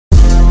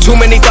Too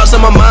many thoughts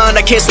on my mind,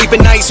 I can't sleep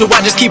at night, so I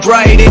just keep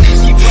writing.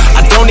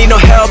 I don't need no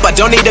help, I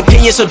don't need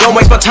opinions, so don't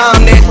waste my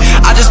time then.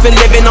 I just been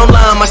living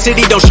online, my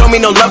city don't show me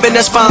no love and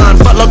that's fine.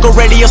 Fuck local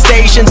radio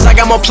stations, I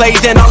got more plays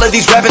than all of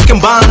these rappers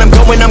combined. I'm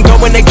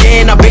going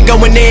again, I've been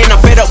going in,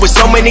 I'm fed up with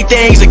so many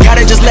things, I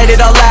gotta just let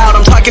it all out.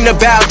 I'm talking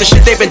about the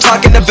shit they've been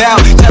talking about,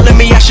 telling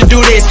me I should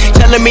do this,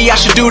 telling me I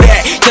should do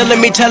that, telling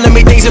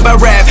me things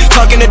about rap,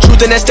 talking the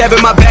truth and that stab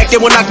in my back, they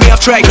will knock me off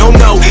track.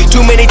 No,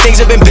 too many things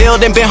have been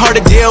building, been hard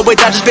to deal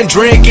with, I just been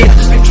drinking.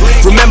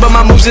 Remember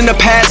my moves in the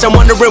past, I'm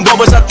wondering what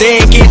was I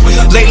thinking.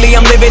 Lately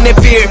I'm living in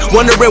fear,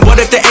 wondering what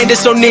if the end is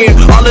so near.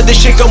 All of this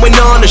shit going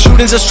on, the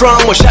shootings are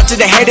strong, one shot to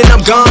the head and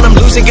I'm gone. I'm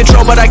losing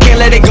control but I can't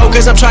let it go,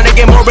 cause I'm trying to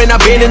get more. And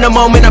I've been in the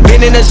moment, I've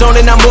been in the zone,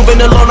 and I'm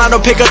moving alone. I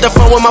don't pick up the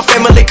phone when my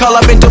family call,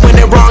 I've been doing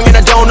it wrong and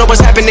I don't know what's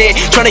happening.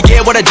 Trying to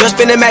get what I just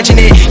been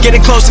imagining,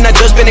 getting close and I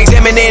just been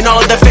examining all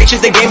of the fake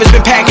shit the game has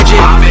been packaging.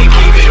 I've been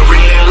keeping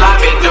real, I've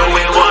been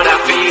doing what I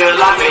feel.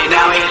 I've been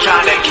out here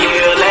trying to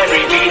kill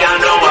every beat, I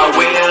know I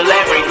will.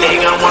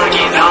 Everything I'm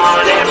working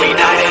on, every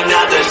night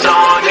another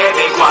song. They've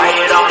been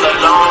quiet all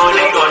along,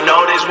 they gon'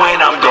 notice when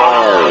I'm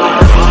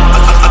gone.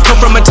 I come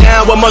from a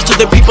town where most of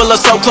the people are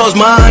so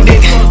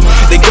close-minded.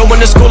 They go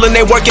into school and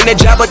they work in a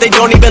job but they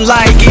don't even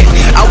like it.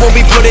 I won't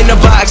be put in a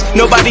box,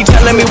 nobody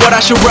telling me what I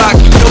should rock,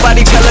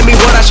 nobody telling me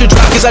what I should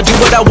drop, cause I do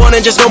what I want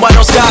and just know I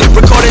don't stop.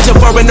 Recording till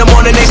 4 in the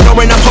morning, they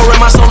snoring, I'm pouring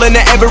my soul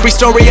into every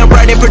story. I'm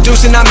writing,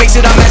 producing, I mix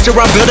it, I master,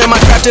 I'm building my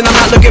craft and I'm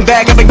not looking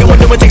back. I've been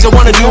doing things I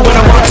wanna do when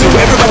I want to.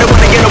 Everybody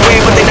wanna get away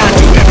but they not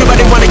do,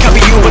 everybody wanna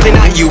copy you but they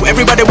not you,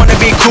 everybody wanna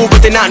be cool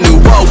but they not new.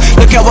 Whoa,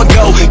 look how I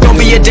go, don't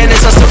be a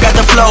dentist, I still got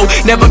the flow.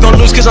 Never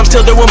gonna lose cause I'm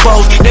still doing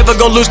both, never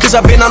gonna lose cause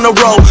I've been on the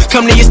road.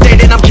 Come to your state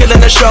and I'm killing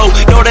the show,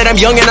 know that I'm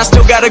young and I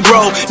still gotta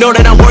grow, know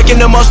that I'm working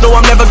the most, know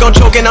I'm never gonna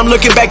choke, and I'm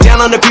looking back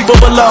down on the people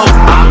below.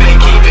 I've been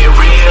keeping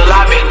real,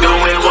 I've been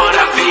doing what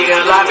I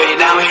feel. I've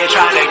been out here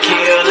trying to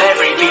kill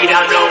every beat,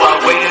 I know I